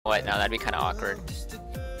What? No, that'd be kind of awkward.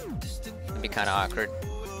 That'd be kind of awkward.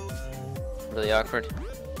 Really awkward.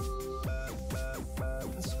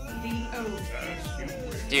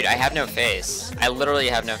 Dude, I have no face. I literally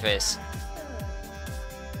have no face.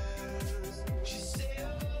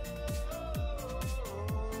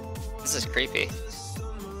 This is creepy.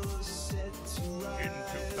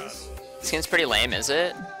 This skin's pretty lame, is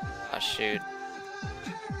it? Oh shoot.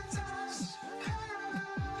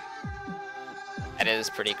 That is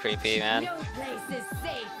pretty creepy, man. No place is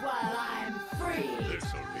safe while I'm free.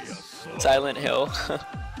 Silent Hill.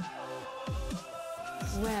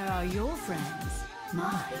 Where are your friends?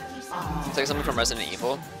 Mine are. It's like something from Resident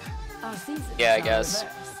Evil. Our seasons Yeah, I are guess.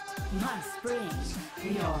 reversed. My spring,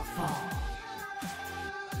 your fall.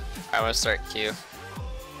 I want to start Q.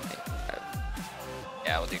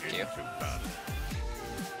 Yeah, we'll do Q.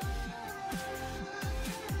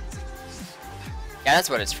 Yeah,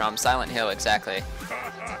 that's what it's from. Silent Hill, exactly.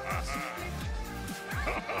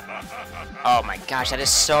 Oh my gosh, that is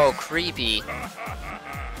so creepy.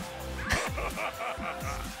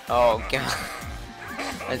 Oh god.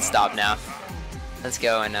 Let's stop now. Let's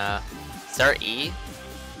go and start E.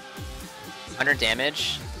 100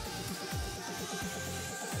 damage.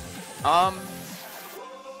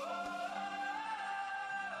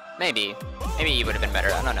 Maybe E would have been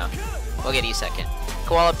better. I don't know. We'll get E second.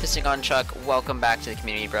 Koala pissing on Chuck. Welcome back to the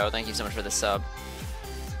community, bro. Thank you so much for the sub.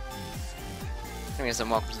 Let me get some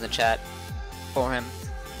welcomes in the chat for him.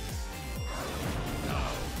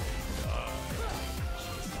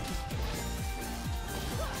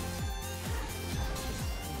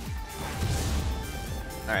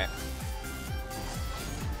 Alright.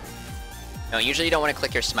 No, usually you don't want to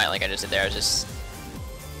click your smite like I just did there. I was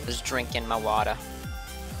just drinking my water.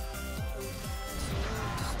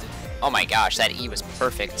 Oh my gosh, that E was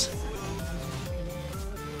perfect.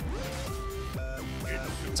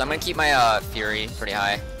 So I'm gonna keep my Fury pretty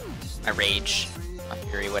high. My Rage. My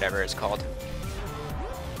Fury, whatever it's called.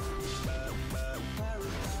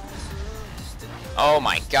 Oh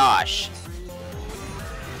my gosh.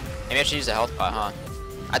 Maybe I should use a health pot, huh?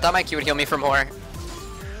 I thought my Q would heal me for more.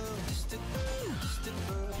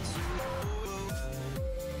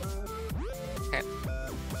 Okay.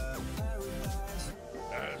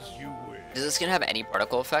 Does this skin have any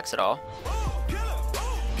particle effects at all?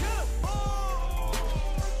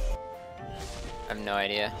 I have no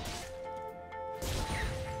idea.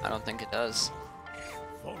 I don't think it does.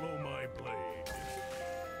 Follow my blade.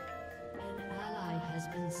 An ally has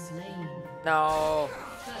been slain. No.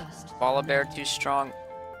 First, Volibear too strong.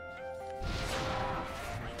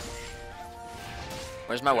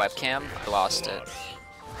 Where's my webcam? I lost it.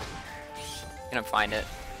 Gonna find it.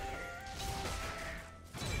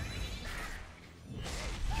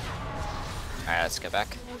 Alright, let's go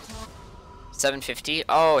back. 750?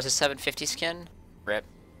 Oh, it's a 750 skin? RIP.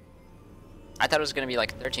 I thought it was gonna be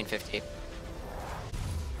like 1350.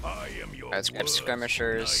 Alright, let's grab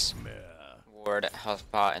skirmishers, ward, health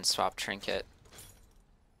pot, and swap trinket.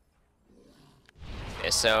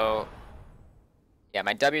 Okay, so yeah,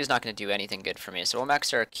 my W is not gonna do anything good for me, so we'll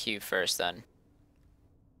max our Q first then.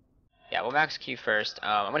 Yeah, we'll max Q first.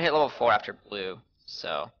 I'm gonna hit level 4 after blue,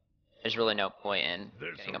 so there's really no point in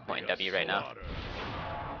getting a point in W right now.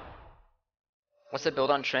 What's the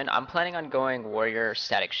build on Trynd? I'm planning on going Warrior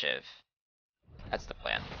Static Shiv. That's the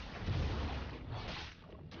plan.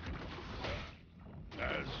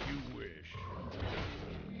 As you wish.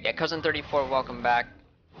 Yeah, Cousin34, welcome back.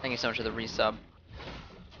 Thank you so much for the resub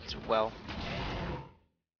as well.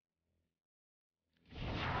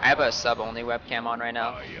 I have a sub-only webcam on right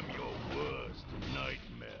now. I am your worst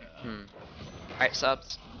nightmare. Alright,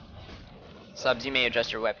 subs. Subs, you may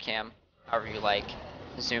adjust your webcam however you like.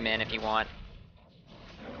 Zoom in if you want.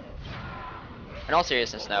 In all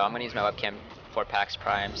seriousness though, I'm gonna use my webcam for PAX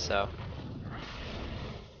Prime, so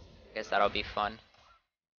I guess that'll be fun.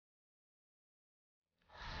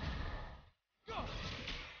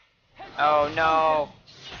 Oh no!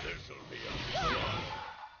 This'll be a an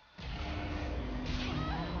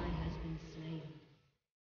ally has been slain.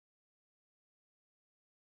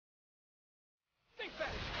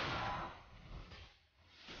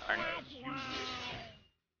 Darn.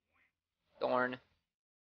 Thorn.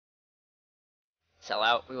 Sell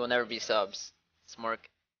out. We will never be subs. Smork.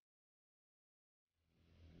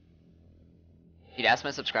 Dude, ask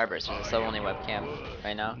my subscribers. There's a sub-only webcam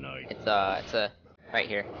right now. It's a right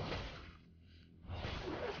here.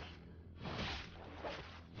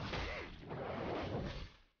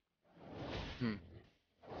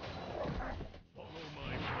 follow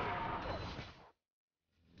my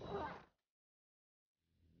blade.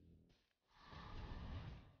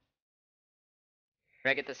 Did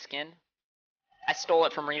I get the skin? I stole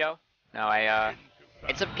it from Rito. No,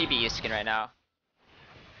 it's a PBE skin right now.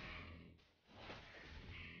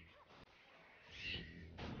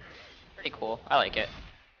 Pretty cool. I like it.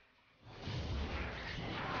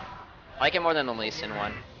 I like it more than the Lee Sin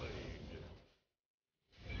one.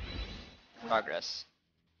 Progress.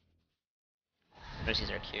 Let's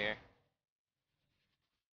use our cure.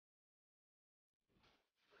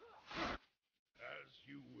 As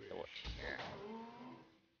you wish.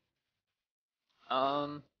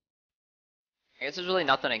 I guess there's really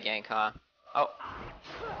nothing to gank, huh? Oh.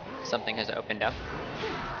 Something has opened up.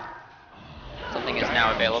 Something is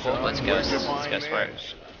now available. Let's go. Let's go for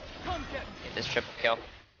it. Get this triple kill.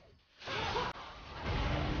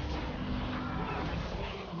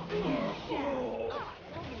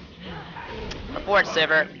 Report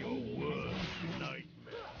Sivir.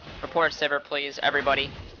 Report Sivir, please, everybody.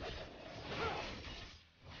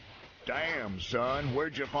 Damn, son,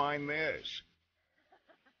 where'd you find this?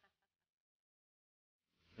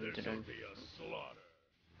 This'll be a slaughter.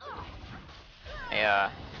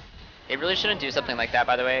 They really shouldn't do something like that,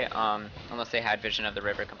 by the way, unless they had vision of the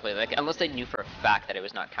river completely. Like, unless they knew for a fact that it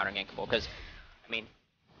was not counter gankable, because, I mean,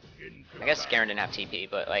 I guess Garen didn't have TP,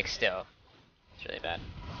 but, like, still, it's really bad.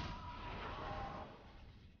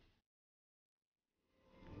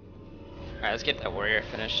 Alright, let's get that warrior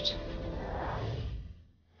finished.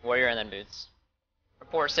 Warrior and then boots.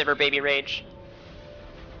 Report Sivir, baby rage.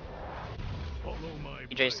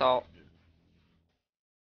 EJ Salt.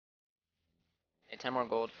 10 more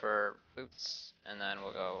gold for boots, and then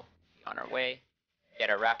we'll go on our way,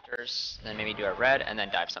 get our raptors, and then maybe do a red, and then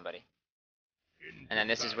dive somebody. And then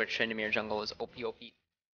this is where Tryndamere jungle is OP OP.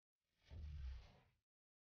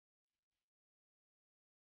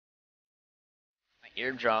 My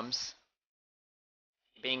eardrums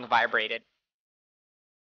being vibrated.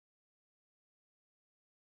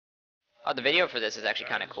 Oh, the video for this is actually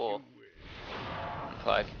kind of cool.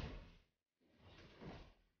 Unplug.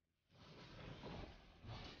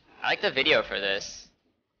 I like the video for this.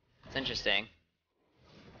 It's interesting.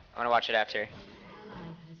 I want to watch it after.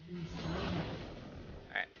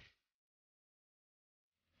 Alright.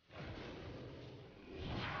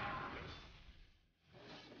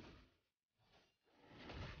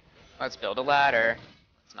 Let's build a ladder.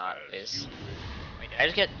 It's not, please. Wait, did I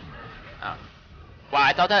just get... Oh. Wow,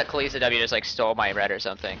 I thought that Khaleesi W just like stole my red or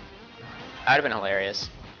something. That would have been hilarious.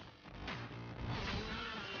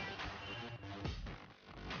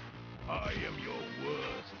 I am your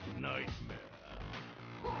worst nightmare.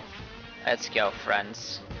 Let's go,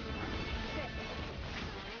 friends.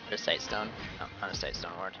 A sight stone. No, not a sight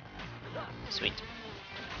stone ward. Sweet.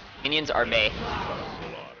 Minions are May.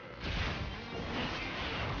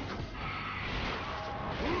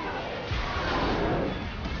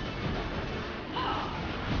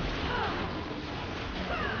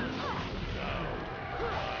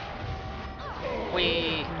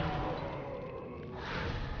 We.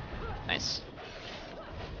 Nice.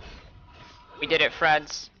 We did it,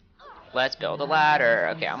 friends. Let's build a ladder.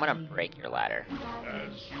 Okay, I'm gonna break your ladder.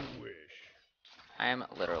 As you wish. I am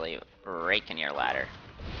literally breaking your ladder.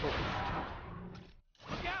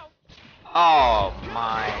 Oh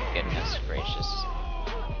my goodness gracious.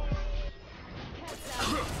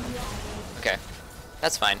 Okay,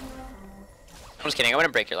 that's fine. I'm just kidding, I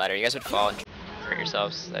wouldn't break your ladder. You guys would fall and hurt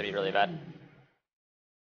yourselves. That'd be really bad.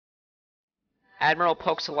 Admiral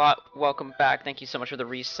Pokes a lot, welcome back. Thank you so much for the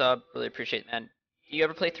resub. Really appreciate it, man. Do you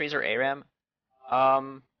ever play 3s or ARAM? I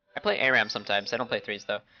play ARAM sometimes. I don't play 3s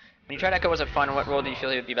though. When you tried Echo, was it fun? What role do you feel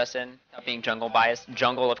he would be best in? Not being jungle biased.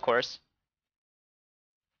 Jungle, of course.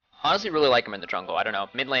 Honestly, really like him in the jungle. I don't know.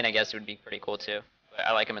 Mid lane, I guess, would be pretty cool too. But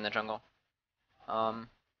I like him in the jungle. But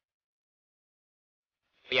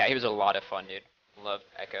yeah, he was a lot of fun, dude. Love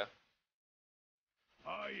Echo.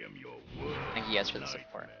 I am your worst Thank you guys for the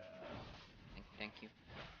support. Thank you.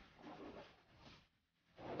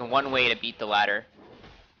 The one way to beat the ladder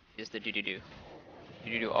is the do-do-do.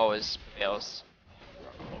 Do-do-do always prevails.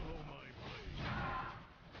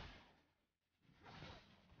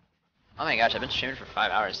 Oh my gosh, I've been streaming for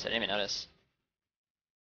 5 hours. I didn't even notice.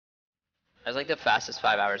 That was like the fastest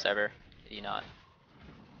 5 hours ever. Did you not?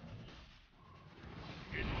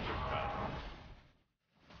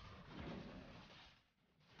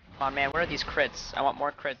 Come on, man. Where are these crits? I want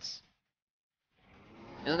more crits.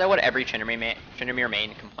 Isn't that what every Tryndamere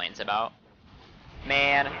main complains about?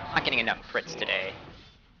 Man, I'm not getting enough crits today.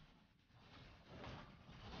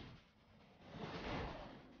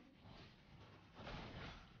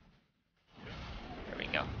 There we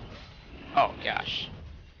go. Oh gosh.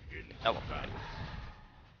 Double.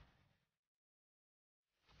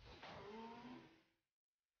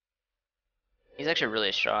 He's actually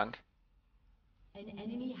really strong. An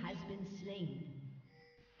enemy has been slain.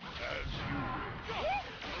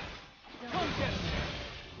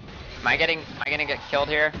 Am I gonna get killed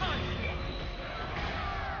here?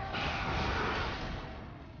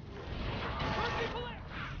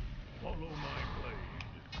 Follow my blade.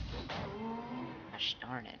 Gosh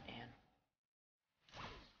darn it, man.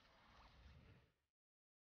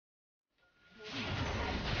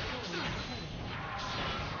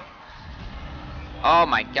 Oh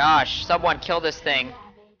my gosh, someone kill this thing.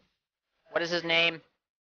 What is his name?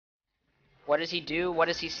 What does he do? What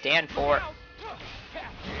does he stand for?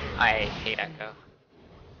 I hate Echo.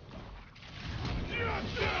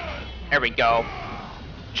 There we go.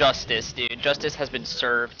 Justice, dude. Justice has been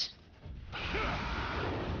served.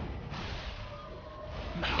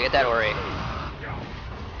 Get that Ori.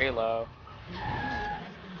 Very low.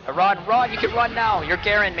 Run, run! You can run now! You're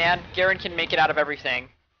Garen, man. Garen can make it out of everything.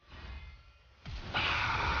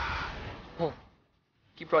 Oh.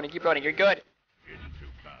 Keep running, you're good.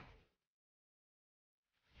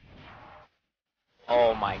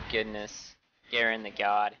 Oh my goodness. Garen the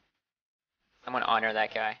god. Someone honor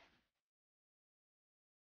that guy.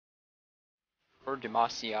 For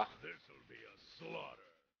Demacia. This'll be a slaughter.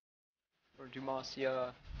 For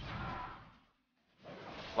Demacia.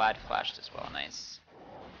 Vlad flashed as well, nice.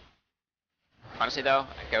 Honestly though,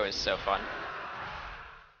 Echo is so fun.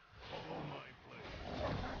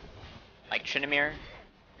 Like Tryndamere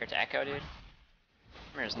compared to Echo, dude.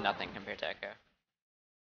 Tryndamere is nothing compared to Echo.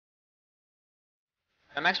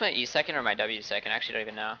 I'm actually my E second or my W second, I actually don't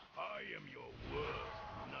even know. I am your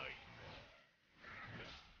worst nightmare.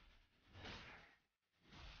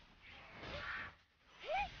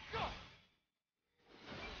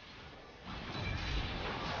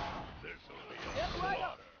 This'll be a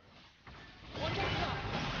slaughter.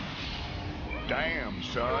 Damn,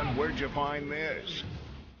 son, where'd you find this?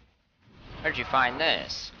 Where'd you find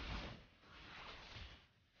this?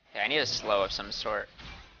 Okay, I need a slow of some sort.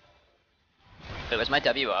 Wait, was my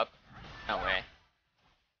W up? No way.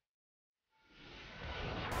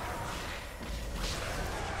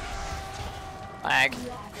 Lag.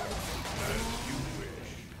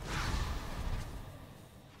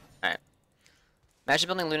 Alright. Imagine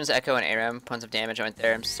building Luna's Echo and ARAM. Points of damage. I went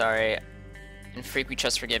there. I'm sorry. And Freak, we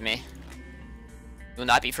just forgive me. You will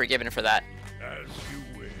not be forgiven for that. As you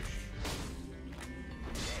wish.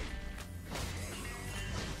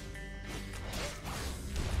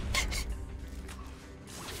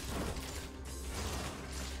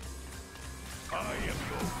 I am your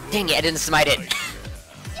Dang it, I didn't smite it.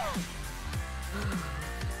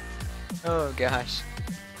 Oh gosh.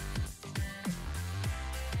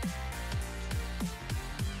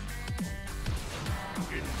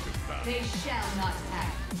 They shall not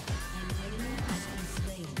act. An enemy has been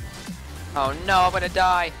slain. Oh no, I'm gonna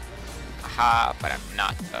die. Aha, but I'm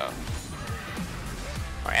not though.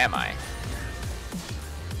 Or am I?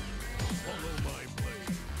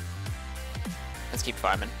 Let's keep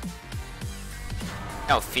farming.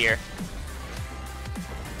 No fear.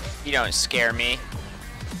 You don't scare me.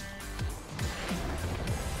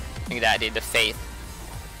 Look at that, dude. The faith.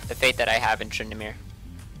 The faith that I have in Tryndamere.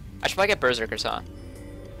 I should probably get Berserkers, huh?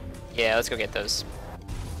 Yeah, let's go get those.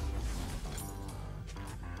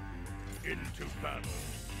 into battle.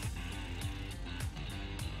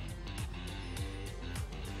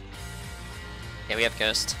 Yeah, we have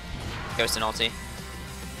Ghost. Ghost and ulti.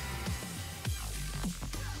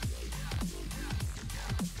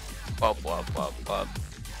 Wub, wub, wub, wub.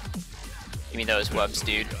 Give me those wubs,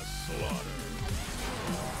 dude.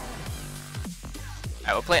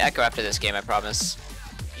 Alright, we'll play Echo after this game, I promise.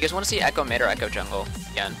 You guys want to see Echo mid or Echo jungle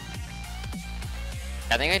again?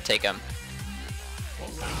 I think I'd take him.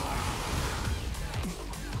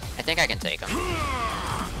 I think I can take him.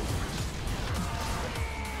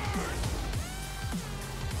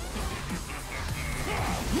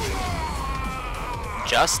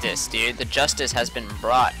 Justice, dude. The justice has been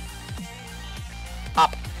brought.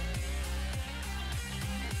 Up.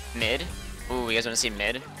 Mid? Ooh, you guys want to see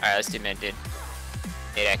mid? Alright, let's do mid, dude.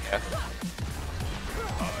 Mid Echo.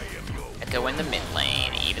 Echo in the mid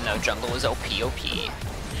lane, even though jungle is OP.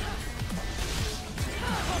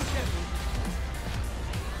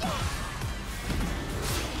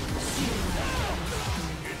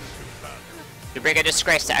 You bring a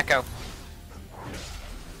disgrace to Echo. I'm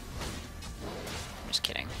just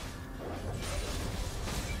kidding.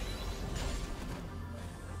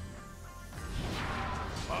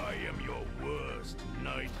 I am your worst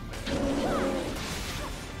nightmare.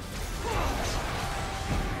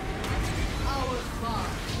 Our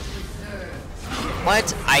farm is reserved.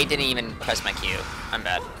 What? I didn't even press my Q. I'm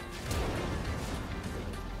bad.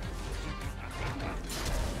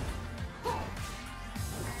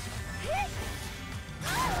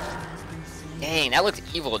 Dang, that looked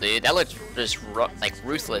evil, dude. That looked just like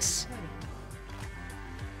ruthless.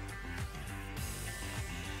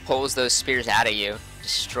 Pulls those spears out of you,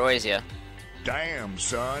 destroys you. Damn,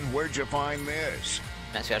 son, where'd you find this?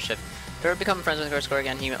 Nice guy shift. If you ever become friends with Score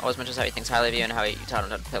again, he always mentions how he thinks highly of you and how you taught him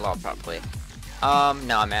how to play LoL properly.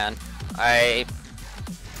 No, man. I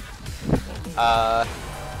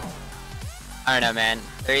don't know, man.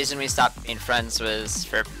 The reason we stopped being friends was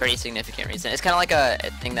for a pretty significant reason. It's kind of like a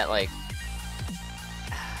thing that, like,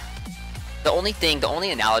 the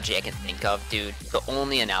only analogy I can think of, dude, the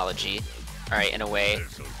only analogy, alright, in a way,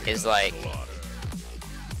 is like,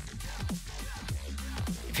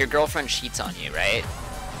 if your girlfriend cheats on you, right?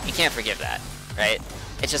 You can't forgive that, right?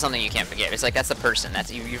 It's just something you can't forgive. It's like, that's the person.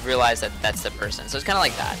 That's you've realized that that's the person. So it's kind of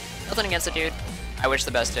like that. Nothing against the dude. I wish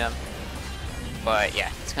the best to him. But yeah,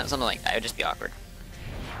 it's kind of something like that. It would just be awkward.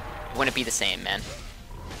 It wouldn't be the same, man.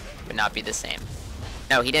 It would not be the same.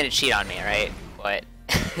 No, he didn't cheat on me, right? But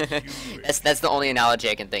that's the only analogy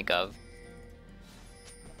I can think of.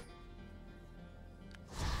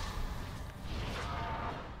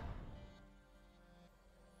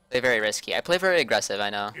 Play very risky. I play very aggressive, I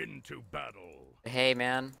know. Into battle. But hey,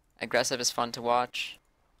 man, aggressive is fun to watch.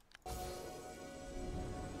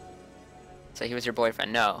 So he was your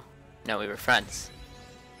boyfriend? No. No, we were friends.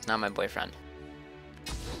 He's not my boyfriend.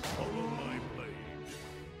 Follow my blade.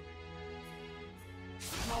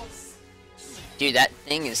 Dude, that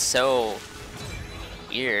thing is so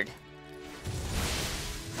weird.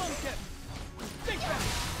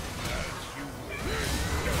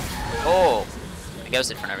 Oh, I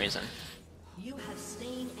ghosted for no reason. You have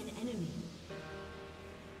slain an enemy.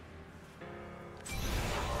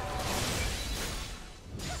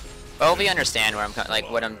 Well, we understand where I'm like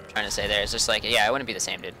what I'm trying to say there. It's just like, yeah, it wouldn't be the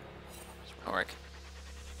same, dude. It wouldn't work.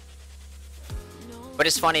 But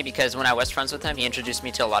it's funny because when I was friends with him, he introduced me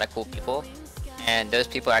to a lot of cool people, and those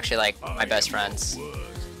people are actually like my best friends.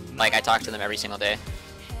 Like, I talk to them every single day.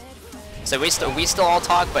 So we still all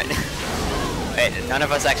talk, but but none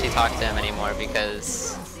of us actually talk to him anymore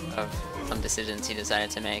because of some decisions he decided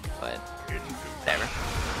to make. But whatever.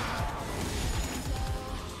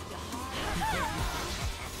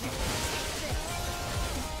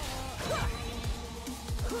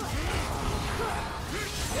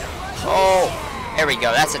 Oh, there we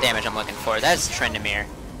go. That's the damage I'm looking for. That's Tryndamere.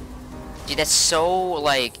 Dude, that's so,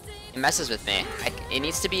 like, it messes with me. It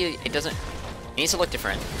needs to be, it needs to look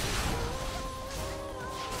different.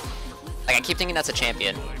 Like, I keep thinking that's a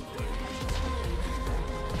champion.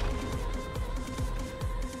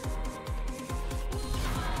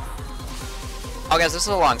 Oh, guys, this is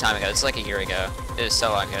a long time ago. This is like a year ago. It was so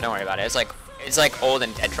long ago. Don't worry about it. It's like old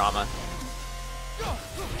and dead drama.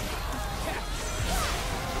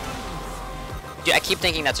 Dude, I keep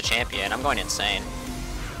thinking that's a champion. I'm going insane.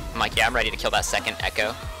 I'm like, yeah, I'm ready to kill that second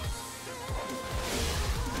Echo.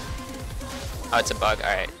 Oh, it's a bug.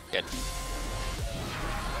 Alright, good.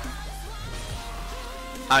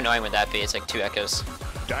 How annoying would that be? It's like 2 Echoes.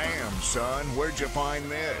 Damn, son, where'd you find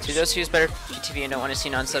this? To those who use better GTV and don't want to see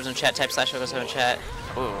non-subs in chat, type /7 chat.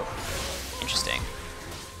 Ooh, interesting.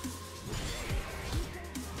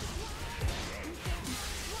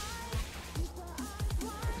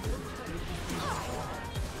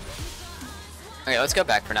 Okay, let's go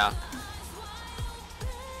back for now.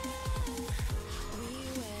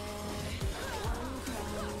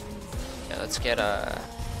 Yeah, let's get a...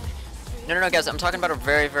 No, guys, I'm talking about a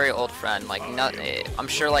very, very old friend. Like, not, I'm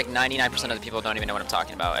sure like 99% of the people don't even know what I'm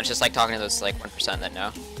talking about. It's just like talking to those like 1% that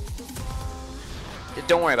know.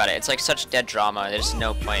 Don't worry about it. It's like such dead drama. There's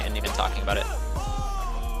no point in even talking about it.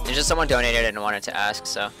 There's just someone donated and wanted to ask,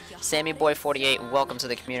 so... SammyBoy48, welcome to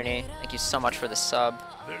the community. Thank you so much for the sub.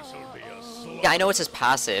 Yeah, I know it's just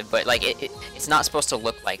passive, but like it's not supposed to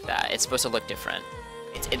look like that. It's supposed to look different.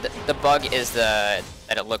 The bug is that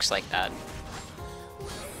it looks like that.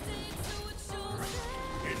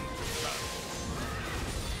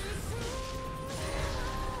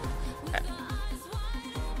 Okay.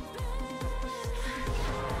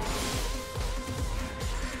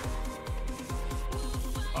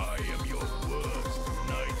 I am your worst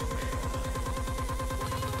nightmare.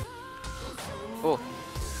 Ooh.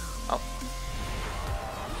 Oh.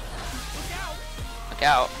 Look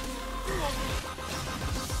out.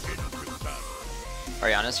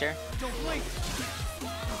 Ariana's here?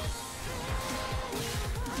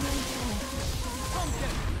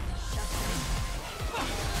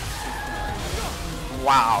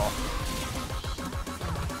 Wow.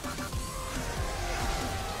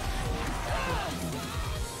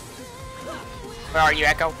 Where are you,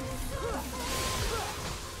 Echo?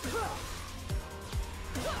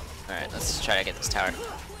 Alright, let's try to get this tower.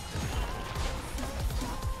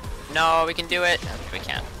 No, we can do it. Okay, we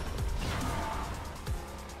can't.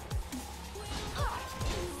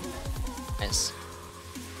 Nice.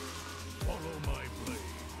 Follow my blade.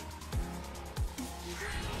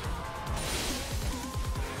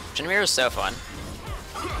 Tryndamere is so fun.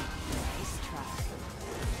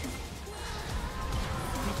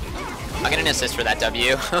 I'll get an assist for that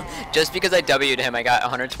W. Just because I W'd him, I got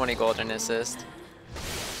 120 gold and an assist.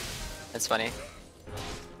 That's funny.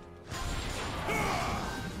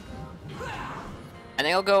 I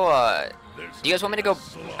think I'll go, do you guys want me to go?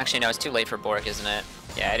 Actually, no, it's too late for Bork, isn't it?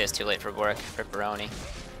 Yeah, it is too late for Bork, for Baroni.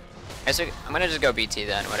 I guess I'm gonna just go BT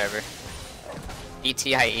then, whatever.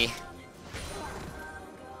 BT IE.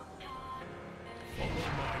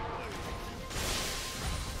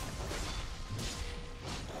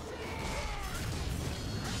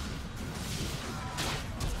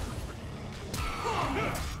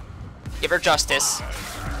 Give her justice.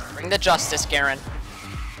 Bring the justice, Garen.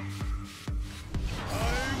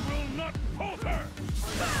 I will not falter.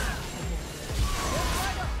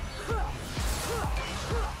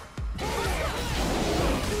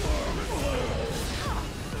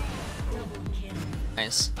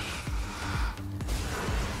 Nice.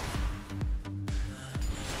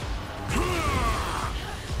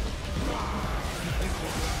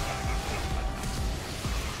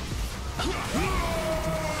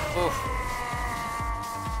 Oof.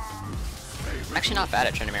 I'm actually not bad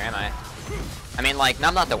at Tryndamere, am I? I mean, like,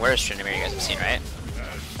 I'm not the worst Tryndamere you guys have seen, right?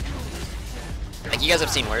 Like, you guys have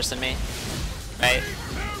seen worse than me, right?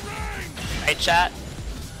 Right, chat?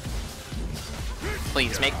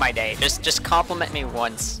 Please, make my day. Just compliment me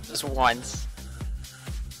once. Just once.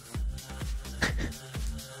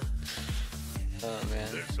 Oh, man.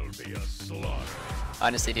 This'll be a slaughter.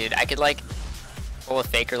 Honestly, dude, I could, like, pull a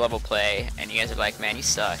Faker level play, and you guys are like, man, you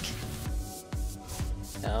suck.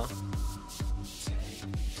 No?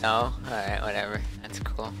 No? Alright, whatever. That's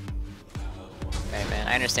cool. Alright, man,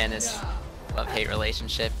 I understand this love-hate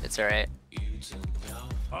relationship. It's alright.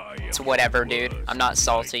 It's whatever, dude. I'm not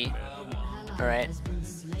salty. Alright.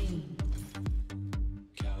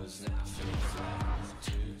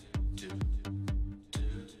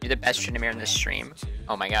 You're the best Tryndamere in this stream.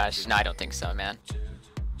 Oh my gosh. No, I don't think so, man.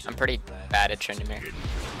 I'm pretty bad at Tryndamere.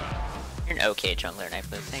 You're an okay jungler,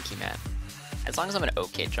 Nightblue. Thank you, man. As long as I'm an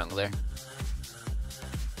okay jungler.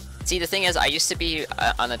 See, the thing is, I used to be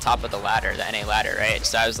on the top of the ladder, the NA ladder, right?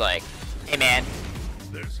 So I was like, hey man,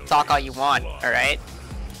 talk all you want, alright?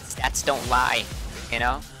 Stats don't lie, you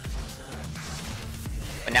know?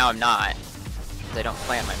 But now I'm not. Because I don't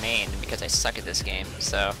play on my main, because I suck at this game,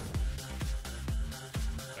 so...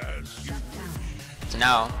 So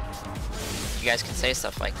now, you guys can say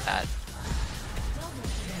stuff like that.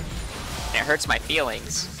 And it hurts my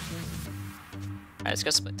feelings. Alright, let's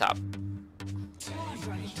go split top.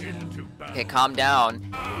 Okay, calm down.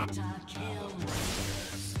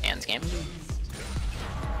 Hands game.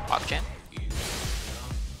 Walk jam.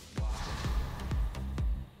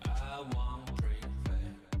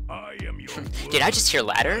 I am your Did I just hear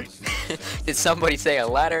ladder? Did somebody say a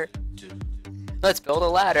ladder? Let's build a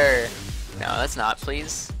ladder. No, that's not,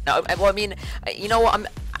 please. No, well, I mean, you know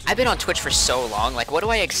what? I've been on Twitch for so long. Like, what do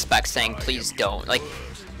I expect saying please don't? Like,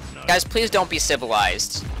 guys, please don't be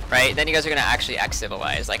civilized, right? Then you guys are gonna actually act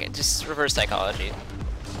civilized. Like, just reverse psychology.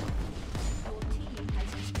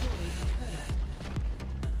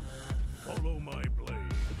 Follow my blade.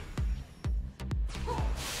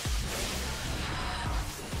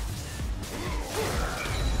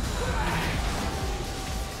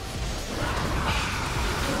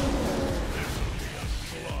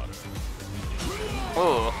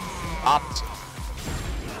 Ooh, opt.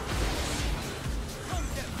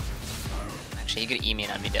 Actually, you could E me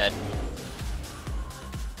and I'd be dead.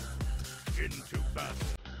 Into battle.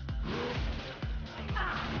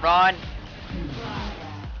 Run!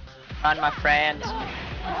 Run, my friend.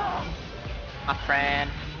 My friend.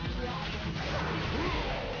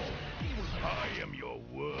 I am your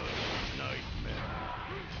worst nightmare.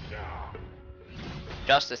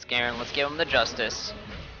 Justice, Garen. Let's give him the justice.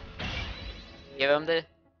 Give him the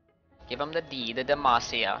D, the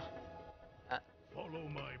Demacia. Follow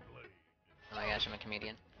my blade. Oh my gosh, I'm a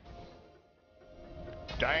comedian.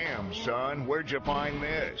 Damn, son, where'd you find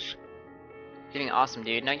this? Doing awesome,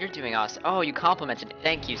 dude. No, you're doing awesome. Oh, you complimented.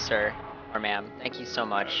 Thank you, sir. Or ma'am. Thank you so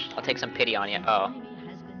much. I'll take some pity on you. Oh.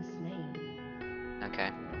 Okay.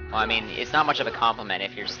 Well, I mean, it's not much of a compliment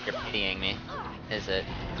if you're pitying me, is it?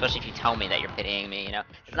 Especially if you tell me that you're pitying me, you know?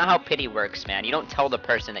 It's not how pity works, man. You don't tell the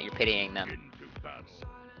person that you're pitying them. Into battle.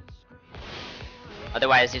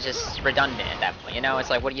 Otherwise, it's just redundant at that point, you know? It's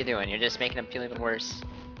like, what are you doing? You're just making them feel even worse.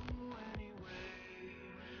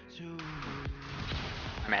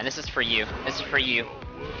 Man, this is for you. This is for you.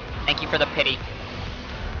 Thank you for the pity.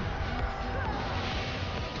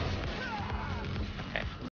 Okay.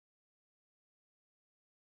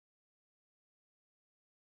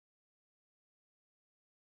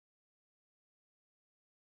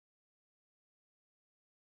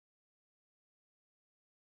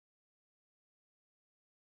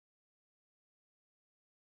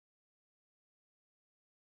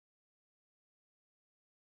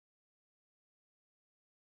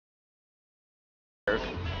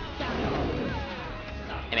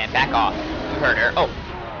 Hey man, back off. You heard her. Oh.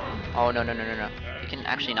 Oh no no no no no. You can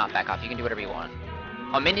actually not back off. You can do whatever you want.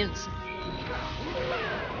 Oh, minions.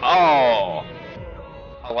 Oh.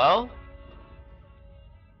 Hello?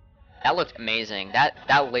 That looked amazing.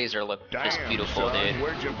 That laser looked just beautiful, son, dude.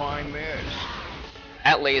 Where'd you find this?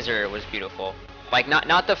 That laser was beautiful. Like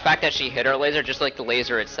not the fact that she hit her laser, just like the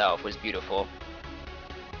laser itself was beautiful.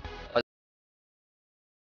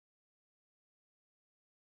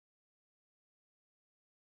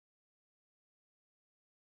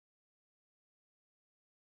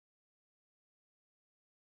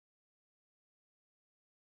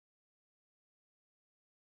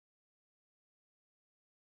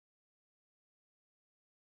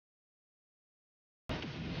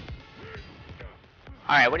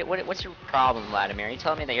 Alright, what's your problem, Vladimir? Are you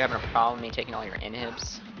telling me that you're having a problem with me taking all your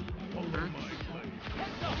inhibs? Hmm?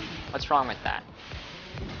 What's wrong with that?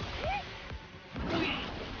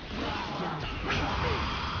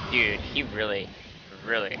 Dude, he really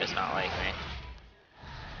does not like me.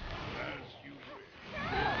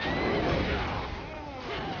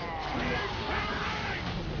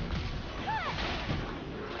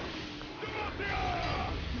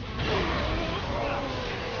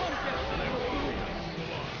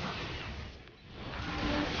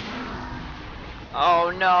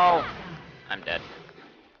 Oh no! I'm dead.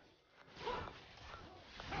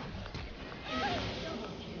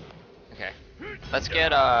 Okay. Let's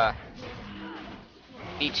get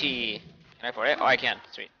BT. Can I afford it? Oh, I can.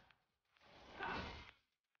 Sweet.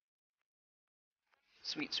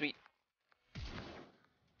 Sweet, sweet.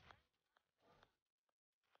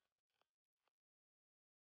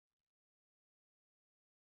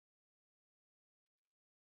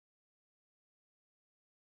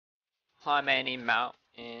 Climb any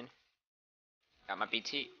mountain. Got my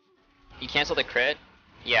BT. You canceled the crit?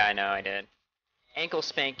 Yeah, I know, I did. Ankle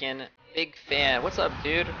spanking. Big fan. What's up,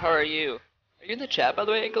 dude? How are you? Are you in the chat, by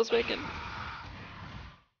the way, ankle spanking?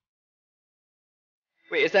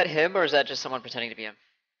 Wait, is that him or is that just someone pretending to be him?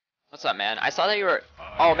 What's up, man? I saw that you were.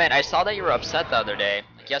 Oh man, I saw that you were upset the other day,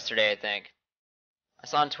 like yesterday, I think. I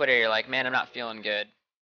saw on Twitter you're like, man, I'm not feeling good.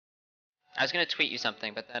 I was gonna tweet you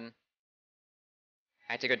something, but then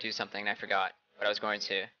I had to go do something and I forgot what I was going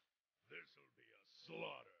to.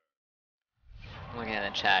 I'm looking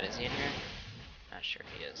at the chat. Is he in here? Not sure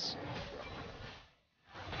he is.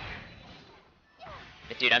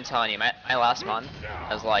 But dude, I'm telling you, my last month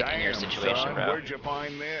I was like in your situation, son, bro. Where'd you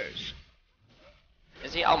find this?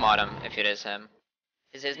 Is he? I'll mod him if it is him.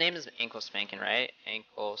 His name is Ankle Spankin', right?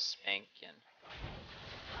 Ankle Spankin'.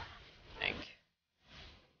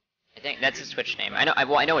 I think that's his Twitch name. I know.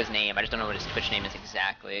 Well, I know his name. I just don't know what his Twitch name is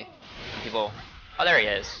exactly. When people. Oh, there he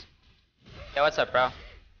is. Yo, what's up, bro?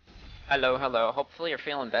 Hello, hello. Hopefully you're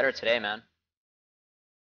feeling better today, man.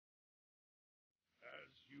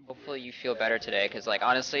 Hopefully you feel better today, cause like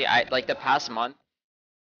honestly, I like the past month,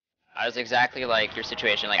 I was exactly like your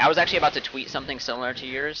situation. Like I was actually about to tweet something similar to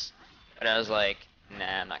yours, but I was like,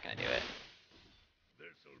 nah, I'm not gonna do it.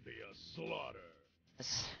 This'll be a slaughter.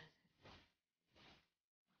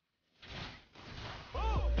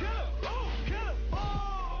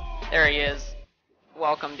 There he is.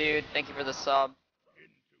 Welcome, dude. Thank you for the sub.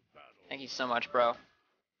 Thank you so much, bro.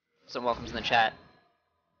 Some welcomes in the chat.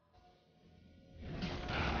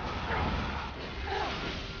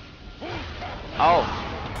 Oh.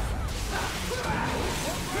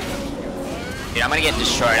 Dude, I'm gonna get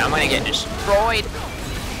destroyed. I'm gonna get destroyed.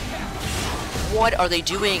 What are they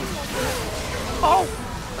doing? Oh.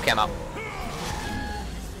 Okay, I'm out.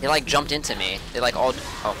 They like jumped into me. They like all.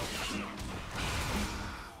 Oh.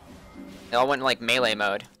 They all went in like melee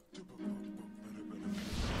mode.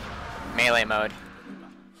 Melee mode.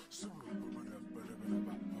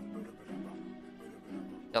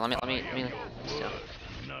 Yo, let me.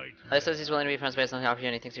 Alex says he's willing to be friends based on the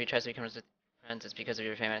opportunity. He thinks if he tries to become friends, it's because of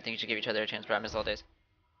your fame. I think you should give each other a chance, bro. I miss all days.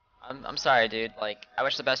 I'm sorry, dude. Like, I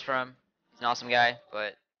wish the best for him. He's an awesome guy,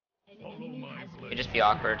 but he'd just be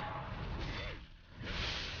awkward.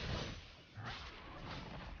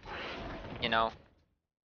 You know.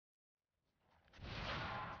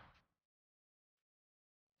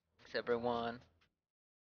 Thanks, everyone.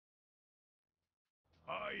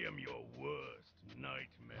 I am your worst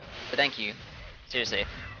nightmare. But thank you. Seriously.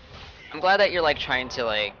 I'm glad that you're like trying to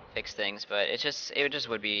like fix things, but it just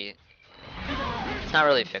would be it's not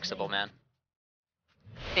really fixable, man.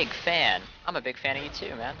 Big fan. I'm a big fan of you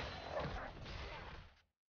too, man.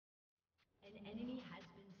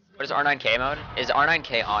 What is R9K mode? Is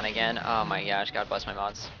R9K on again? Oh my gosh, God bless my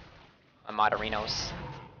mods. My moderinos.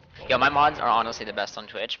 Yo, my mods are honestly the best on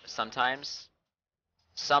Twitch, but sometimes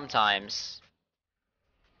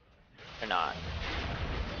they're not.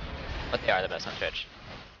 But they are the best on Twitch.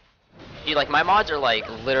 Dude, like my mods are like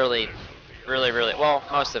literally really well,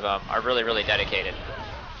 most of them are really dedicated.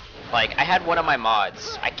 Like I had one of my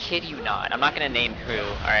mods, I kid you not, I'm not gonna name who,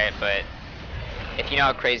 alright, but if you know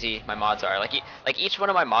how crazy my mods are, like each one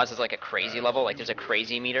of my mods is like a crazy level, like there's a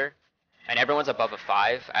crazy meter, and everyone's above a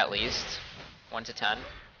 5 at least, 1 to 10,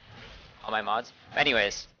 all my mods.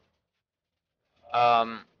 Anyways,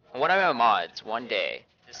 one of my mods one day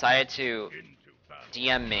decided to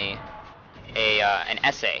DM me an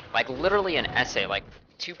essay, like literally an essay, like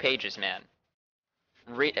 2 pages, man,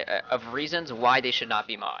 of reasons why they should not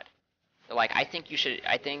be mod. They're like, I think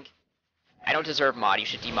I don't deserve mod, you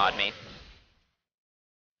should demod me.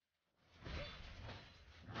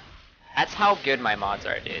 That's how good my mods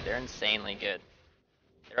are, dude. They're insanely good.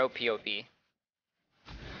 They're OP.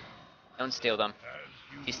 Don't steal them.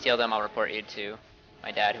 If you steal them, I'll report you to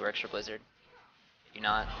my dad who works for Blizzard. Do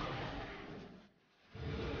not.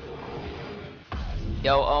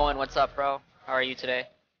 Yo, Owen, what's up, bro? How are you today?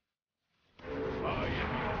 I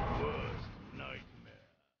am your worst nightmare.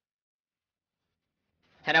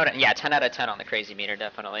 10 out of 10 on the crazy meter,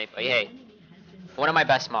 definitely. But hey, one of my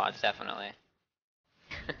best mods, definitely.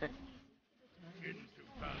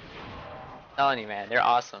 Telling you, man, they're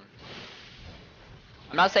awesome.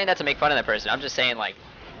 I'm not saying that to make fun of that person. I'm just saying, like,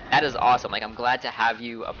 that is awesome. Like, I'm glad to have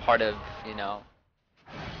you a part of, you know,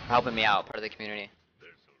 helping me out, part of the community.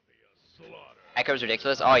 Echo's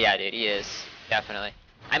ridiculous. Oh yeah, dude, he is definitely.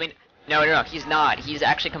 I mean, no, he's not. He's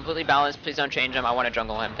actually completely balanced. Please don't change him. I want to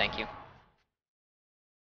jungle him. Thank you.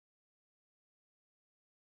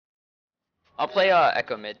 I'll play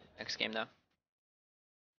Echo mid next game though.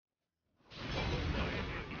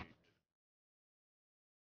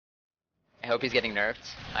 I hope he's getting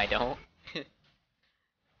nerfed. I don't.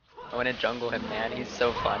 I want to jungle him, man. He's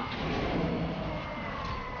so fun.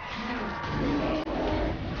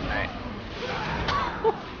 Alright.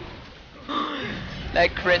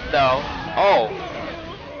 That crit though. Oh!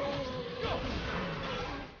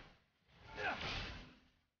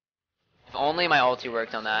 If only my ulti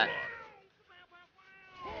worked on that.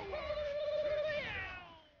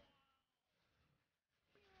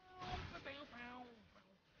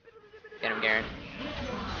 Get him, Garen.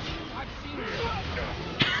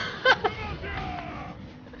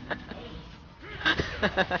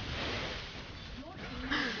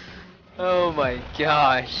 Oh my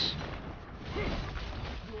gosh.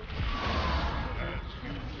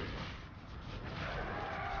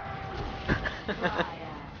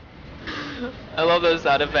 I love those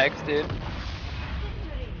sound effects, dude.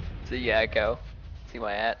 So yeah, Echo. See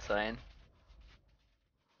my at sign.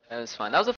 That was fun. That was a